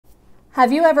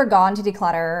Have you ever gone to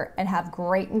declutter and have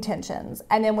great intentions,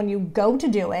 and then when you go to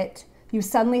do it, you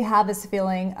suddenly have this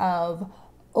feeling of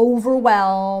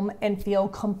overwhelm and feel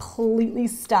completely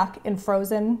stuck and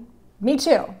frozen? Me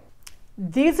too.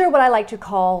 These are what I like to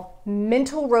call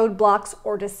mental roadblocks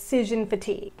or decision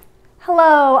fatigue.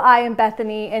 Hello, I am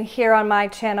Bethany, and here on my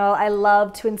channel, I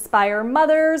love to inspire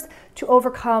mothers to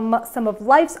overcome some of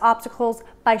life's obstacles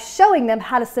by showing them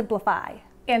how to simplify.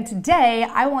 And today,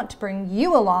 I want to bring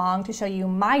you along to show you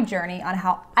my journey on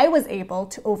how I was able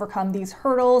to overcome these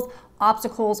hurdles,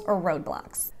 obstacles, or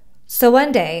roadblocks. So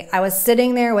one day, I was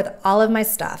sitting there with all of my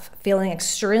stuff, feeling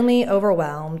extremely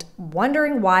overwhelmed,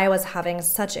 wondering why I was having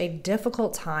such a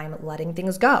difficult time letting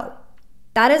things go.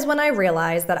 That is when I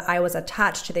realized that I was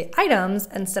attached to the items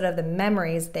instead of the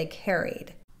memories they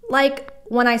carried. Like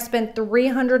when I spent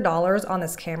 $300 on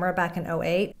this camera back in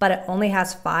 2008, but it only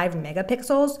has 5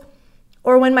 megapixels,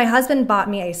 or when my husband bought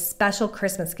me a special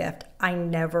Christmas gift I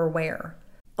never wear.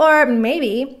 Or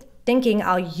maybe thinking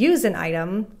I'll use an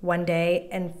item one day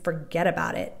and forget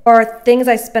about it. Or things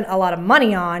I spent a lot of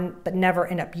money on but never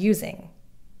end up using.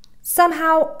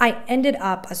 Somehow I ended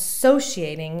up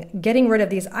associating getting rid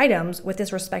of these items with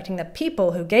disrespecting the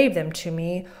people who gave them to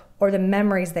me or the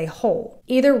memories they hold.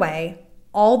 Either way,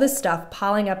 all this stuff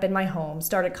piling up in my home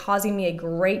started causing me a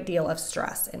great deal of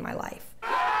stress in my life.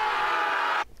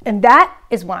 And that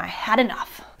is when I had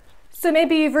enough. So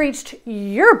maybe you've reached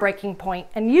your breaking point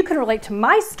and you can relate to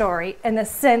my story in the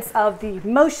sense of the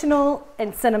emotional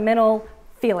and sentimental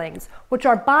feelings, which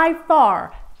are by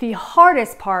far the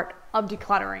hardest part of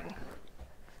decluttering.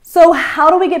 So how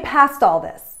do we get past all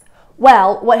this?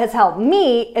 Well, what has helped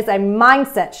me is a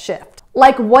mindset shift.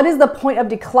 Like, what is the point of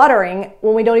decluttering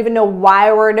when we don't even know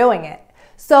why we're doing it?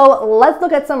 So let's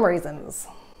look at some reasons.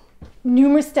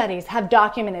 Numerous studies have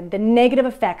documented the negative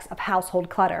effects of household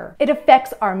clutter. It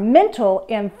affects our mental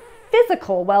and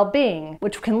physical well-being,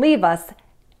 which can leave us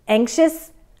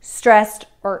anxious, stressed,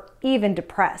 or even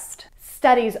depressed.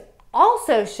 Studies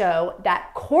also show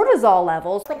that cortisol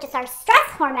levels, which is our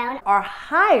stress hormone, are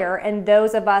higher in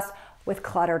those of us with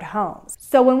cluttered homes.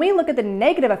 So when we look at the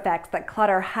negative effects that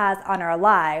clutter has on our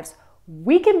lives,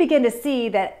 we can begin to see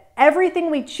that everything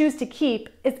we choose to keep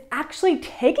is actually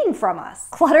taking from us.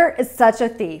 Clutter is such a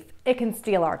thief. It can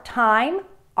steal our time,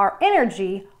 our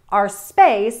energy, our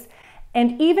space,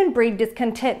 and even breed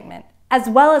discontentment, as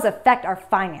well as affect our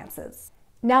finances.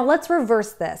 Now let's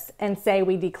reverse this and say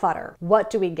we declutter. What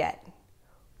do we get?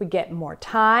 We get more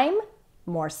time,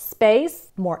 more space,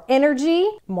 more energy,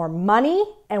 more money,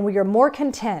 and we are more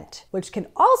content, which can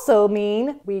also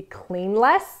mean we clean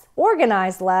less,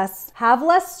 organize less, have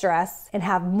less stress, and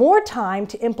have more time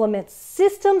to implement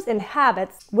systems and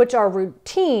habits, which are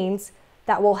routines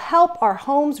that will help our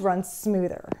homes run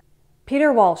smoother.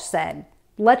 Peter Walsh said,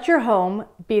 "Let your home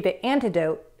be the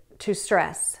antidote to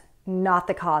stress, not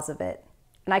the cause of it."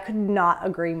 And I could not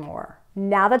agree more.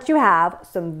 Now that you have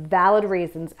some valid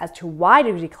reasons as to why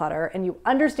to declutter and you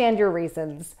understand your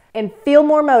reasons and feel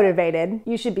more motivated,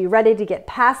 you should be ready to get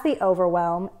past the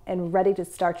overwhelm and ready to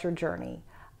start your journey.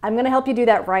 I'm gonna help you do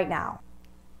that right now.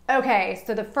 Okay,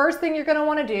 so the first thing you're gonna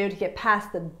wanna do to get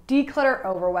past the declutter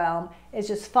overwhelm is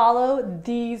just follow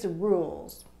these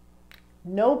rules.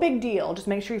 No big deal, just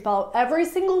make sure you follow every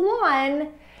single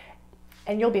one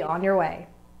and you'll be on your way.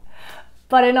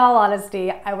 But in all honesty,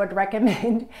 I would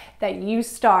recommend that you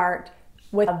start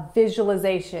with a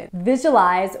visualization.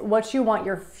 Visualize what you want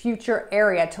your future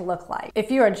area to look like. If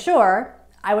you're unsure,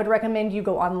 I would recommend you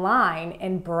go online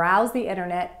and browse the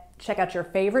internet, check out your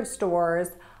favorite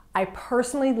stores. I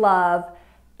personally love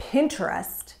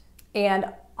Pinterest,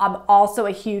 and I'm also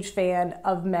a huge fan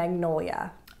of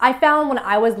Magnolia. I found when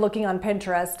I was looking on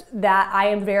Pinterest that I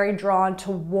am very drawn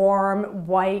to warm,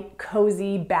 white,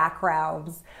 cozy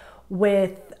backgrounds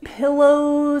with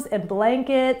pillows and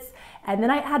blankets, and then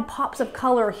I add pops of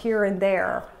color here and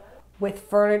there with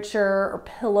furniture or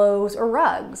pillows or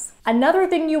rugs. Another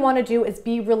thing you want to do is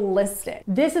be realistic.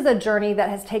 This is a journey that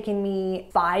has taken me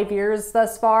 5 years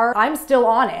thus far. I'm still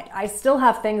on it. I still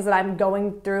have things that I'm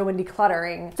going through and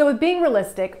decluttering. So with being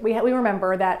realistic, we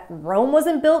remember that Rome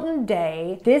wasn't built in a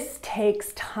day. This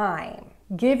takes time.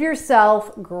 Give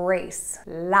yourself grace,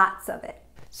 lots of it.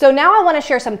 So now I want to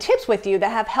share some tips with you that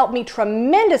have helped me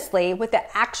tremendously with the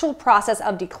actual process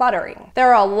of decluttering.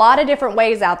 There are a lot of different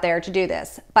ways out there to do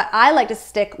this, but I like to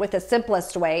stick with the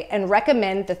simplest way and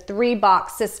recommend the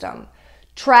 3-box system: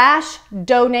 trash,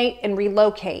 donate, and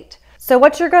relocate. So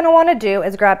what you're going to want to do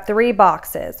is grab 3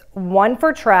 boxes. One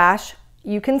for trash.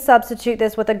 You can substitute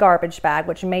this with a garbage bag,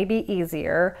 which may be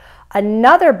easier.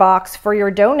 Another box for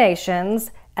your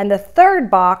donations, and the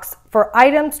third box for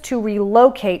items to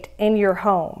relocate in your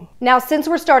home. Now, since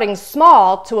we're starting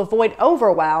small to avoid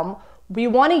overwhelm, we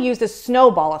want to use the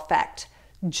snowball effect.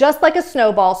 Just like a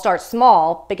snowball starts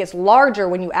small but gets larger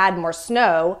when you add more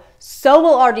snow, so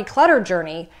will our declutter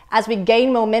journey as we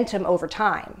gain momentum over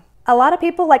time. A lot of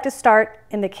people like to start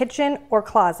in the kitchen or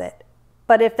closet,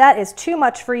 but if that is too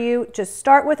much for you, just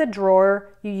start with a drawer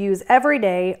you use every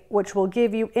day, which will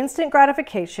give you instant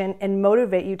gratification and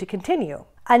motivate you to continue.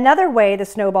 Another way the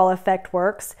snowball effect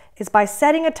works is by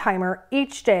setting a timer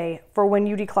each day for when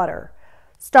you declutter.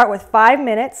 Start with 5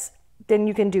 minutes, then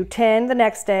you can do 10 the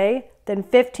next day, then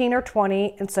 15 or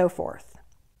 20, and so forth.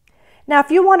 Now, if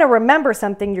you want to remember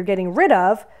something you're getting rid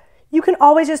of, you can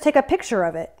always just take a picture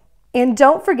of it. And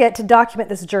don't forget to document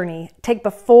this journey. Take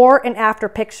before and after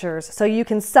pictures so you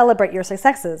can celebrate your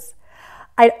successes.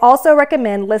 I'd also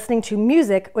recommend listening to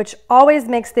music, which always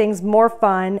makes things more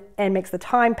fun and makes the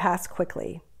time pass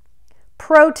quickly.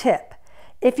 Pro tip: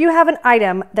 if you have an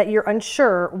item that you're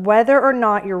unsure whether or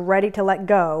not you're ready to let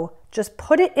go, just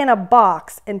put it in a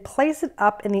box and place it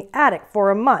up in the attic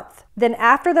for a month. Then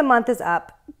after the month is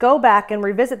up, go back and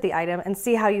revisit the item and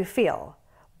see how you feel.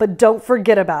 But don't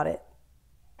forget about it.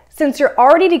 Since you're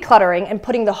already decluttering and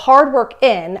putting the hard work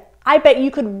in, I bet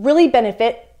you could really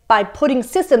benefit by putting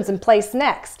systems in place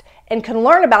next, and can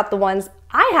learn about the ones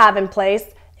I have in place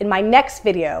in my next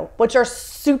video, which are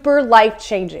super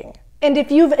life-changing. And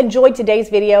if you've enjoyed today's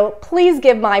video, please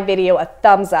give my video a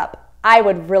thumbs up. I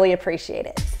would really appreciate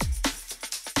it.